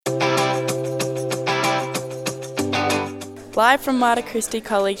Live from Mater Christi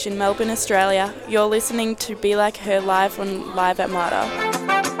College in Melbourne, Australia, you're listening to Be Like Her live on Live at Mater.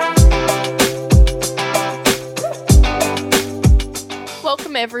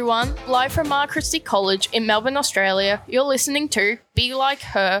 Welcome everyone, live from Mater Christi College in Melbourne, Australia, you're listening to Be Like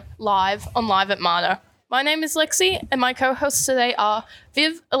Her live on Live at Mater. My name is Lexi and my co-hosts today are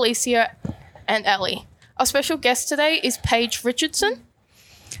Viv, Alicia and Ellie. Our special guest today is Paige Richardson.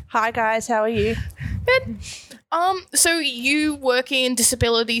 Hi guys, how are you? Good. So you work in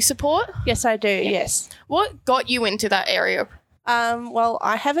disability support? Yes, I do, yes. What got you into that area? Well,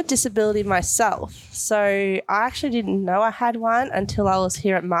 I have a disability myself, so I actually didn't know I had one until I was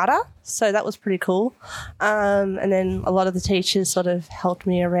here at Mater, so that was pretty cool. And then a lot of the teachers sort of helped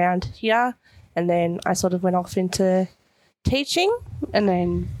me around here, and then I sort of went off into teaching, and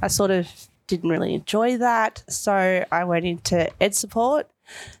then I sort of didn't really enjoy that, so I went into ed support,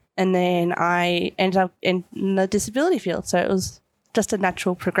 and then I ended up in the disability field, so it was just a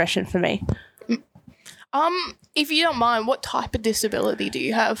natural progression for me. If you don't mind, what type of disability do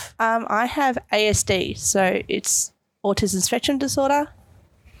you have? I have ASD, so it's autism spectrum disorder.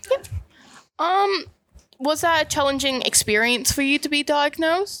 Yep. Was that a challenging experience for you to be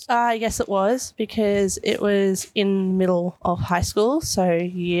diagnosed? Yes, it was, because it was in the middle of high school, so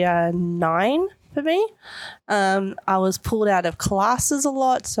year 9 for me. I was pulled out of classes a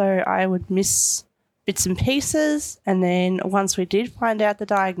lot, so I would miss bits and pieces. And then once we did find out the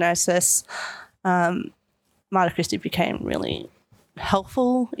diagnosis, Mater Christi became really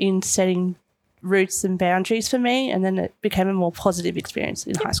helpful in setting routes and boundaries for me, and then it became a more positive experience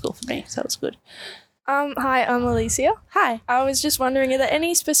in high school for me, so it was good. Hi, I'm Alicia. Hi. I was just wondering, are there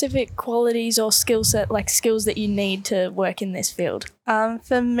any specific qualities or skills that you need to work in this field?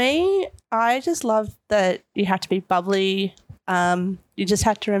 For me, I just love that you have to be bubbly. You just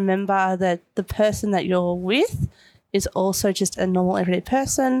have to remember that the person that you're with is also just a normal everyday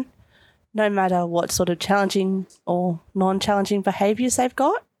person, no matter what sort of challenging or non-challenging behaviours they've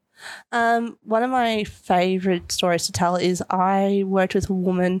got. One of my favourite stories to tell is I worked with a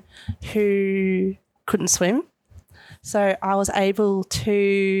woman who couldn't swim. So I was able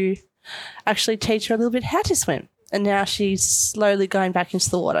to actually teach her a little bit how to swim. And now she's slowly going back into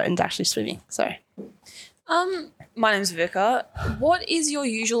the water and actually swimming. So, my name's Vika. What is your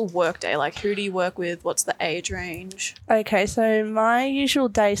usual work day? Like, who do you work with? What's the age range? okay, so my usual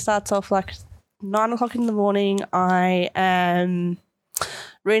day starts off like 9 o'clock in the morning. I am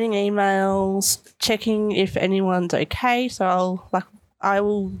reading emails, checking if anyone's okay. So I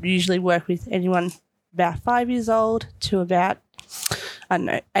will usually work with anyone about 5 years old to about,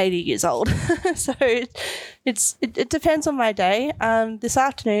 80 years old. So it depends on my day. This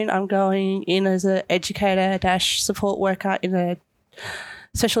afternoon I'm going in as an educator-support worker in a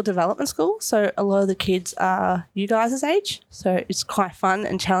special development school. So a lot of the kids are you guys' age. So it's quite fun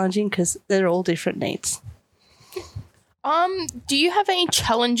and challenging because they're all different needs. Do you have any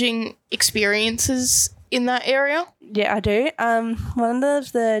challenging experiences in that area? Yeah, I do. One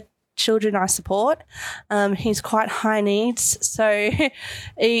of the children I support, he's quite high needs, so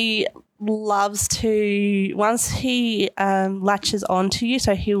he loves to, once he latches onto you,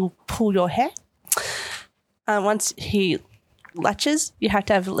 so he'll pull your hair. Once he latches, you have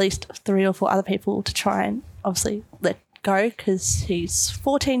to have at least 3 or 4 other people to try and obviously let go, because he's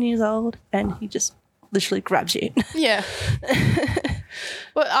 14 years old and he just literally grabs you. Yeah.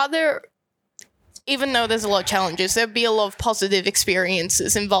 But are there, even though there's a lot of challenges, there'd be a lot of positive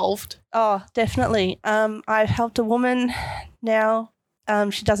experiences involved? Oh, definitely. I've helped a woman now.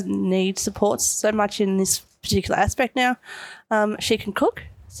 She doesn't need support so much in this particular aspect now. She can cook,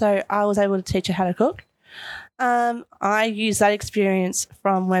 so I was able to teach her how to cook. I used that experience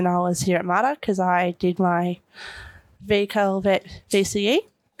from when I was here at Mater, because I did my VCAL Vet VCE.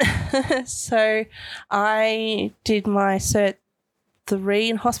 So I did my Cert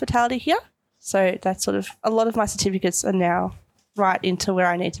 3 in hospitality here. So that's sort of, a lot of my certificates are now right into where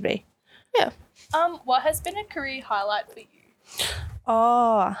I need to be. Yeah. What has been a career highlight for you?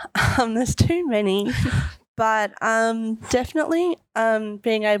 Oh, there's too many. But definitely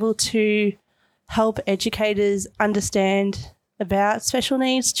being able to help educators understand about special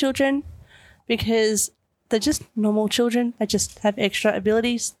needs children, because they're just normal children. They just have extra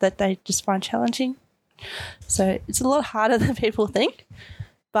abilities that they just find challenging. So it's a lot harder than people think,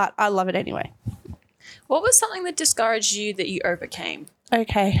 but I love it anyway. What was something that discouraged you that you overcame?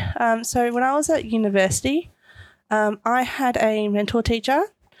 Okay, so when I was at university, I had a mentor teacher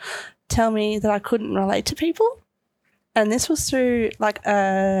tell me that I couldn't relate to people, and this was through like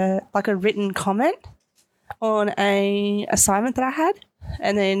a written comment on a assignment that I had.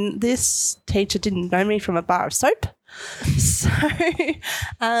 And then this teacher didn't know me from a bar of soap. So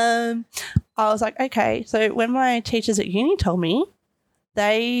I was like, okay. So when my teachers at uni told me,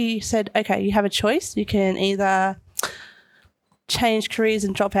 they said, okay, you have a choice. You can either change careers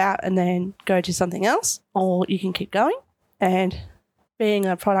and drop out and then go to something else, or you can keep going. And being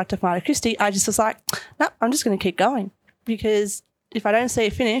a product of Mater Christi, I just was like, no, I'm just going to keep going, because if I don't see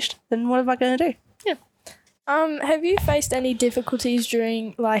it finished, then what am I going to do? Have you faced any difficulties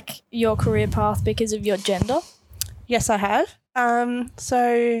during like your career path because of your gender? Yes, I have.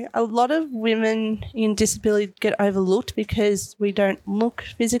 So a lot of women in disability get overlooked because we don't look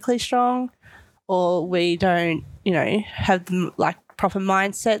physically strong, or we don't, have the like proper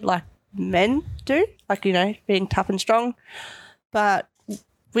mindset like men do, like, being tough and strong. But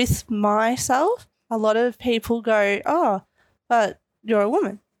with myself, a lot of people go, oh, but you're a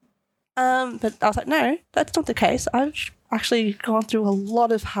woman. But I was like, no, that's not the case. I've actually gone through a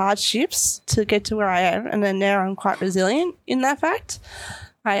lot of hardships to get to where I am, and then now I'm quite resilient in that fact.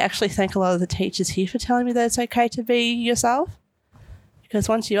 I actually thank a lot of the teachers here for telling me that it's okay to be yourself, because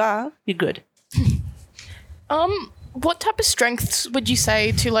once you are, you're good. What type of strengths would you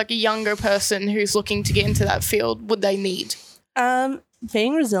say to like a younger person who's looking to get into that field would they need?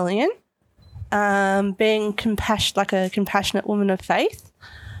 Being resilient, being like a compassionate woman of faith,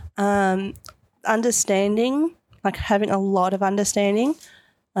 understanding, like having a lot of understanding,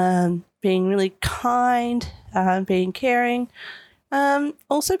 being really kind, being caring,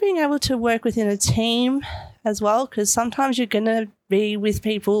 also being able to work within a team as well, because sometimes you're going to be with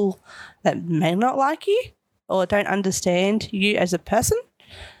people that may not like you or don't understand you as a person,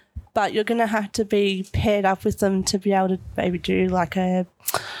 but you're going to have to be paired up with them to be able to maybe do like a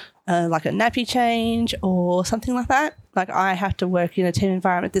nappy change or something like that. Like, I have to work in a team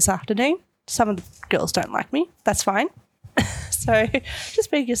environment this afternoon. Some of the girls don't like me. That's fine. So just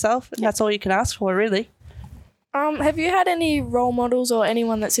be yourself, and that's all you can ask for, really. Have you had any role models or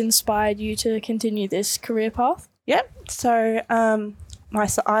anyone that's inspired you to continue this career path? Yep. So I'm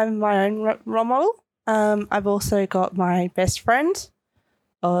my own role model. I've also got my best friend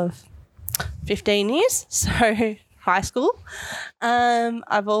of 15 years, so high school.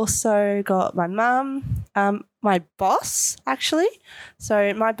 I've also got my mum, my boss, actually.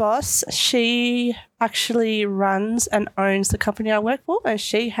 So my boss, she actually runs and owns the company I work for, and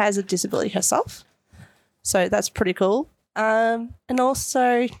she has a disability herself. So that's pretty cool. And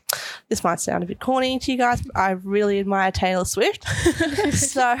also, this might sound a bit corny to you guys, but I really admire Taylor Swift.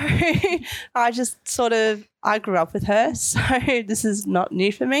 So I just I grew up with her, so this is not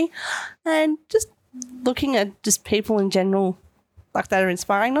new for me. And just looking at just people in general, like, that are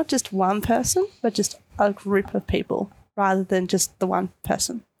inspiring, not just one person, but just a group of people rather than just the one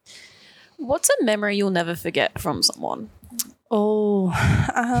person. What's a memory you'll never forget from someone? Oh,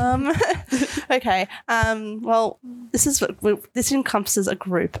 okay. Well, this encompasses a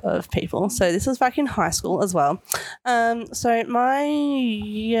group of people. So this was back in high school as well. So my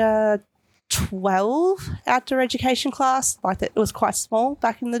year 12 outdoor education class, it was quite small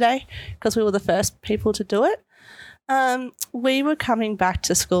back in the day because we were the first people to do it. We were coming back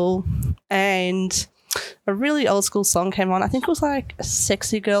to school and a really old school song came on. I think it was like a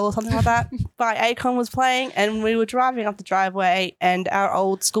Sexy Girl or something like that by Akon was playing, and we were driving up the driveway and our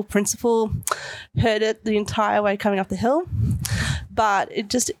old school principal heard it the entire way coming up the hill. But it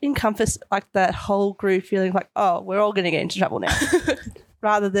just encompassed like the whole group feeling like, oh, we're all going to get into trouble now.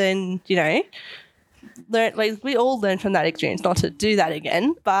 Rather than, we all learned from that experience not to do that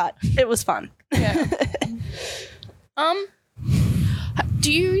again, but it was fun. Yeah.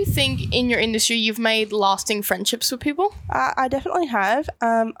 Do you think in your industry you've made lasting friendships with people? I definitely have.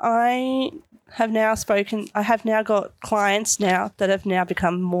 I have now got clients now that have now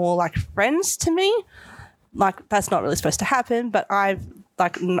become more like friends to me. Like, that's not really supposed to happen, but I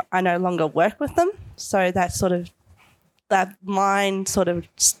no longer work with them. So that line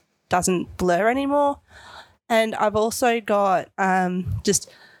just doesn't blur anymore. And I've also got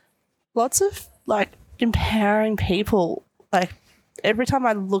just lots of empowering people. Like, every time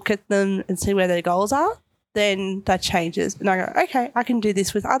I look at them and see where their goals are, then that changes. And I go, okay, I can do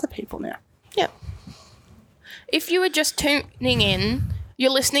this with other people now. Yeah. If you were just tuning in, you're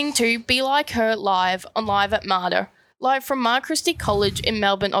listening to Be Like Her live on Live at Mater, live from Mater Christi College in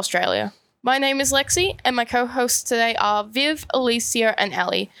Melbourne, Australia. My name is Lexi, and my co-hosts today are Viv, Alicia, and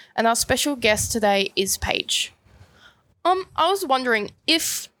Ali, and our special guest today is Paige. I was wondering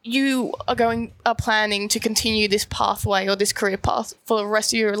if you are planning to continue this pathway or this career path for the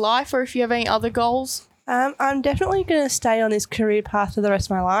rest of your life, or if you have any other goals. I'm definitely going to stay on this career path for the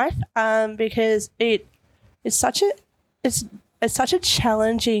rest of my life, because it's such a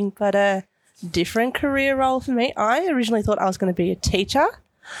challenging but a different career role for me. I originally thought I was going to be a teacher,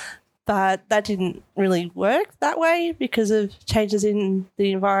 but that didn't really work that way because of changes in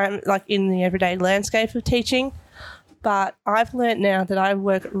the environment, like in the everyday landscape of teaching. But I've learnt now that I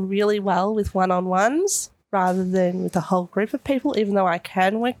work really well with one-on-ones rather than with a whole group of people, even though I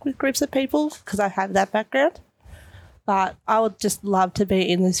can work with groups of people because I have that background. But I would just love to be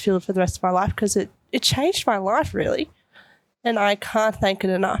in this field for the rest of my life because it changed my life, really. And I can't thank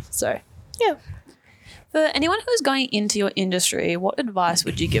it enough. So, yeah. For anyone who's going into your industry, what advice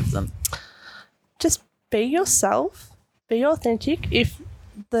would you give them? Just be yourself, be authentic. If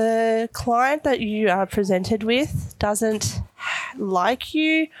the client that you are presented with doesn't like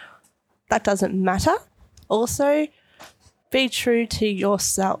you, that doesn't matter. Also, be true to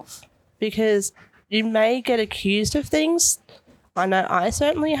yourself because you may get accused of things. I know I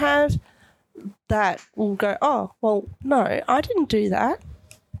certainly have. That will go, oh, well, no, I didn't do that.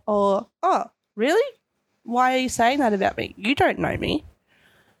 Or, oh, really? Why are you saying that about me? You don't know me.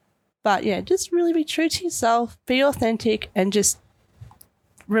 But, yeah, just really be true to yourself, be authentic, and just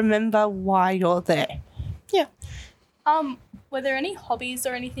remember why you're there. Yeah. Were there any hobbies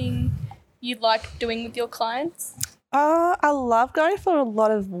or anything you'd like doing with your clients? I love going for a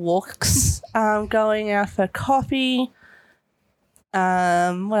lot of walks, going out for coffee.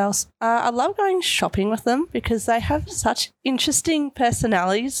 What else? I love going shopping with them because they have such interesting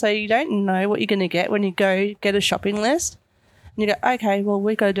personalities. So you don't know what you're going to get when you go get a shopping list. And you go, okay, well,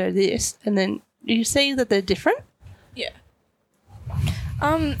 we got to do this. And then you see that they're different. Yeah.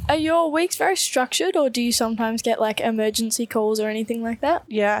 Are your weeks very structured or do you sometimes get like emergency calls or anything like that?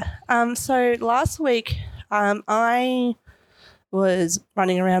 Yeah. So last week, I was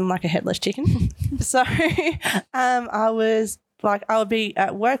running around like a headless chicken. So I would be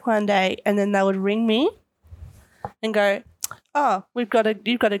at work one day and then they would ring me and go, oh, you've got to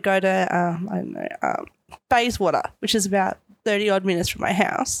go to, Bayswater, which is about 30 odd minutes from my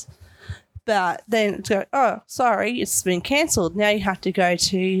house. But then it's go, oh, sorry, it's been cancelled. Now you have to go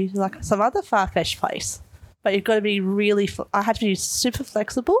to like some other far-fetched place. But you've got to be I have to be super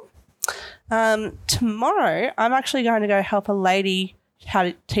flexible. Tomorrow I'm actually going to go help a lady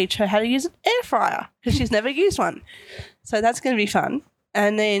teach her how to use an air fryer because she's never used one. So that's going to be fun.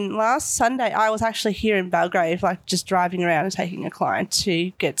 And then last Sunday, I was actually here in Belgrave, like just driving around and taking a client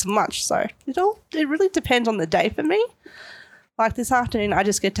to get some lunch. So it really depends on the day for me. Like this afternoon, I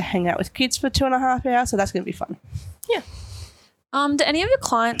just get to hang out with kids for 2.5 hours, so that's going to be fun. Yeah. Do any of your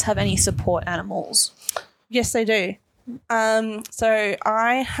clients have any support animals? Yes, they do. So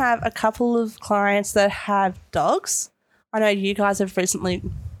I have a couple of clients that have dogs. I know you guys have recently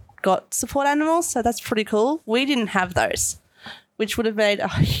got support animals, so that's pretty cool. We didn't have those, which would have made a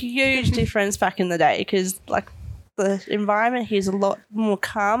huge difference back in the day because, like, the environment here is a lot more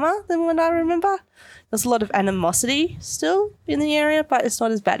calmer than when I remember. There's a lot of animosity still in the area, but it's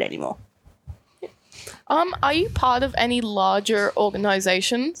not as bad anymore. Are you part of any larger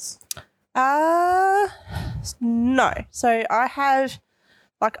organizations? No. So I have,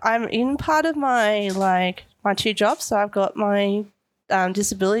 I'm in part of my two jobs. So I've got my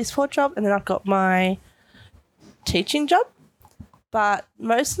disability support job and then I've got my teaching job. But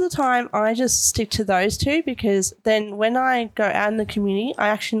most of the time I just stick to those two because then when I go out in the community, I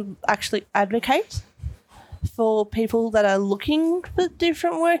actually advocate for people that are looking for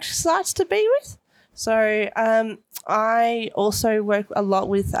different work sites to be with. So I also work a lot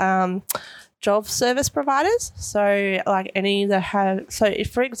with job service providers. So any that have, so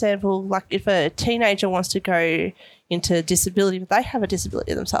if, for example, if a teenager wants to go into disability, but they have a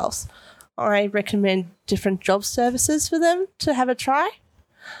disability themselves, I recommend different job services for them to have a try.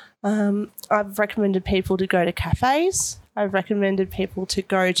 I've recommended people to go to cafes. I've recommended people to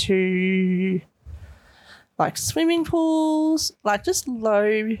go to swimming pools, just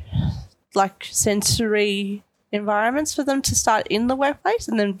low sensory environments for them to start in the workplace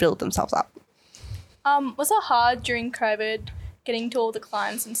and then build themselves up. Was it hard during COVID getting to all the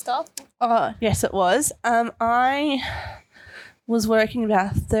clients and stuff? Oh, yes, it was. I was working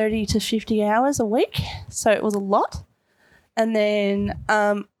about 30 to 50 hours a week, so it was a lot. And then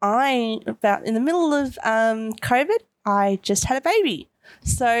about in the middle of COVID, I just had a baby.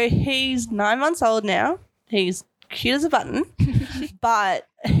 So he's 9 months old now. He's cute as a button, but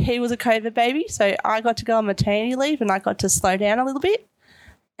he was a COVID baby, so I got to go on maternity leave and I got to slow down a little bit.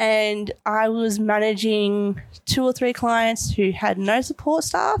 And I was managing 2 or 3 clients who had no support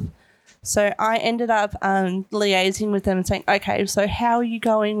staff. So I ended up liaising with them and saying, okay, so how are you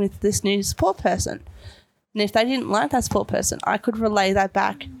going with this new support person? And if they didn't like that support person, I could relay that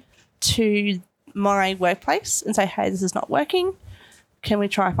back to my workplace and say, hey, this is not working. Can we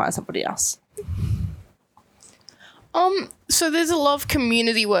try and find somebody else? So there's a lot of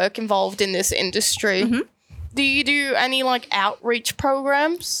community work involved in this industry. Mm-hmm. Do you do any like outreach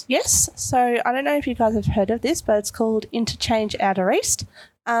programs? Yes. So I don't know if you guys have heard of this, but it's called Interchange Outer East.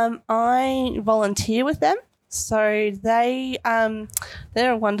 I volunteer with them. So they're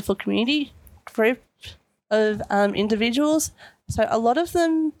a wonderful community group of individuals. So a lot of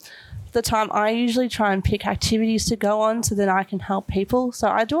them, the time I usually try and pick activities to go on so that I can help people. So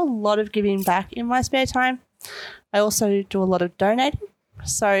I do a lot of giving back in my spare time. I also do a lot of donating.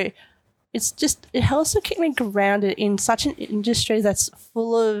 So it helps to keep me grounded in such an industry that's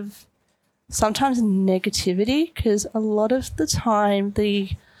full of sometimes negativity, because a lot of the time the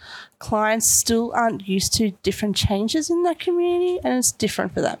clients still aren't used to different changes in that community, and it's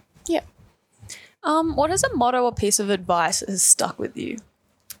different for them. Yeah. What is a motto or piece of advice that has stuck with you?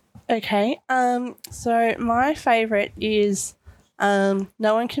 Okay, so my favourite is no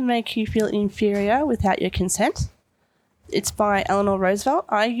one can make you feel inferior without your consent. It's by Eleanor Roosevelt.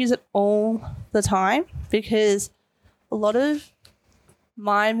 I use it all the time because a lot of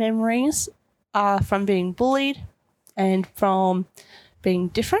my memories are from being bullied and from being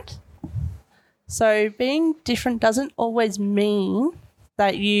different. So being different doesn't always mean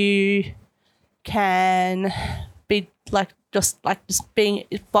that you can be just being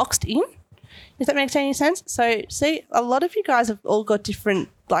boxed in, if that makes any sense. So see, a lot of you guys have all got different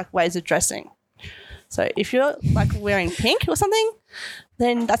ways of dressing. So if you're wearing pink or something,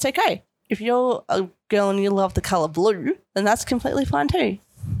 then that's okay. If you're a girl and you love the colour blue, then that's completely fine too.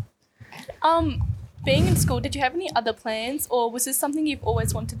 Being in school, did you have any other plans, or was this something you've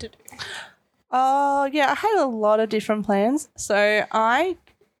always wanted to do? Yeah, I had a lot of different plans. So I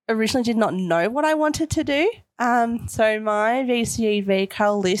originally did not know what I wanted to do. So my VCE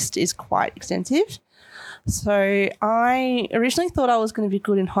VCAL list is quite extensive. So I originally thought I was going to be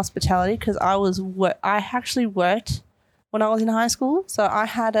good in hospitality because I actually worked when I was in high school. So I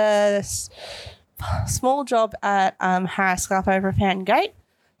had a small job at Harris Scarp over Fountain Gate.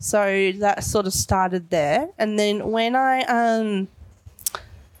 So that sort of started there. And then when I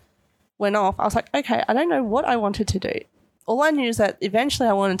went off, I was like, okay, I don't know what I wanted to do. All I knew is that eventually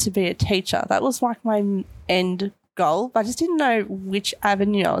I wanted to be a teacher. That was my end goal, but I just didn't know which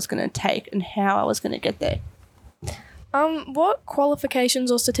avenue I was going to take and how I was going to get there. What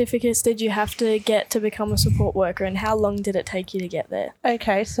qualifications or certificates did you have to get to become a support worker, and how long did it take you to get there?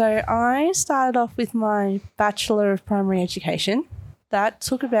 Okay, so I started off with my Bachelor of Primary Education. That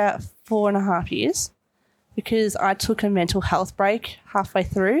took about 4.5 years because I took a mental health break halfway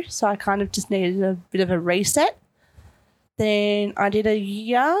through, so I kind of just needed a bit of a reset. Then I did a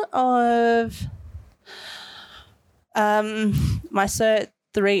year of my Cert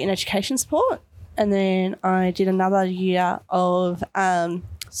 3 in education support, and then I did another year of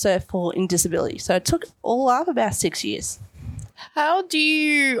Cert 4 in disability. So it took all up about 6 years. How do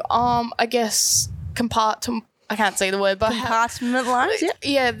you, I guess, I can't say the word, but Compartmentalize, yeah.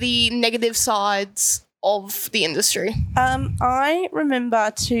 Yeah, the negative sides of the industry. I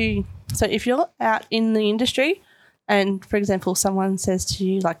remember so if you're out in the industry and, for example, someone says to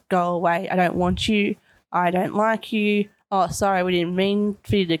you, go away, I don't want you, I don't like you, oh, sorry, we didn't mean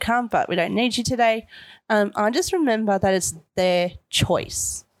for you to come, but we don't need you today. I just remember that it's their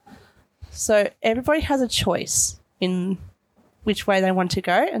choice. So everybody has a choice in which way they want to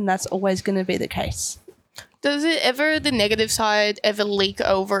go, and that's always going to be the case. Does the negative side ever leak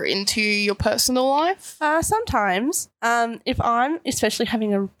over into your personal life? Sometimes. If I'm especially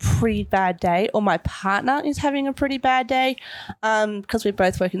having a pretty bad day, or my partner is having a pretty bad day, because we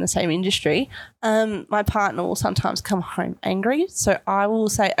both work in the same industry, my partner will sometimes come home angry. So I will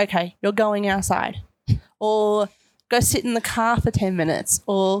say, okay, you're going outside, or go sit in the car for 10 minutes,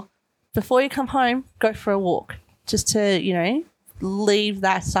 or before you come home, go for a walk, just to, leave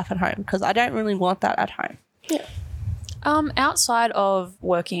that stuff at home, because I don't really want that at home. Yeah. Outside of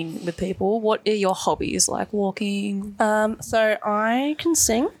working with people, what are your hobbies, like walking? So I can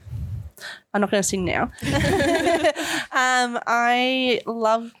sing. I'm not going to sing now. I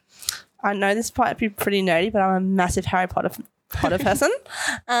know this might be pretty nerdy, but I'm a massive Harry Potter person.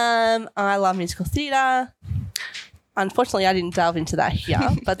 I love musical theatre. Unfortunately, I didn't delve into that here,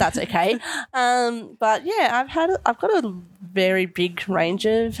 but that's okay. But yeah, I've got a very big range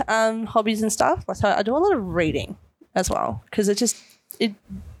of hobbies and stuff. So I do a lot of reading as well, because it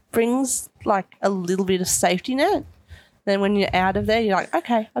brings a little bit of safety net. Then when you're out of there, you're like,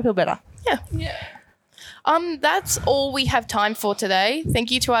 okay, I feel better. Yeah. That's all we have time for today. Thank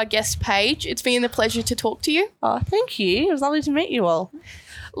you to our guest, Paige. It's been a pleasure to talk to you. Oh, thank you. It was lovely to meet you all.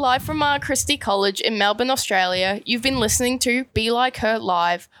 Live from Mater Christi College in Melbourne, Australia, you've been listening to Be Like Her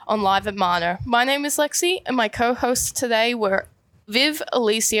Live on Live at Mater. My name is Lexi, and my co-hosts today were Viv,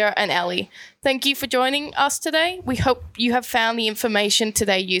 Alicia, and Ellie. Thank you for joining us today. We hope you have found the information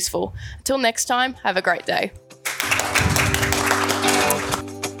today useful. Until next time, have a great day.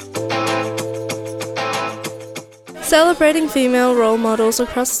 Celebrating female role models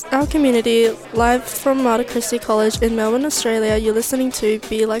across our community, live from Mater Christi College in Melbourne, Australia, you're listening to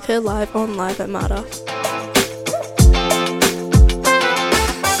Be Like Her Live on Live at Mater.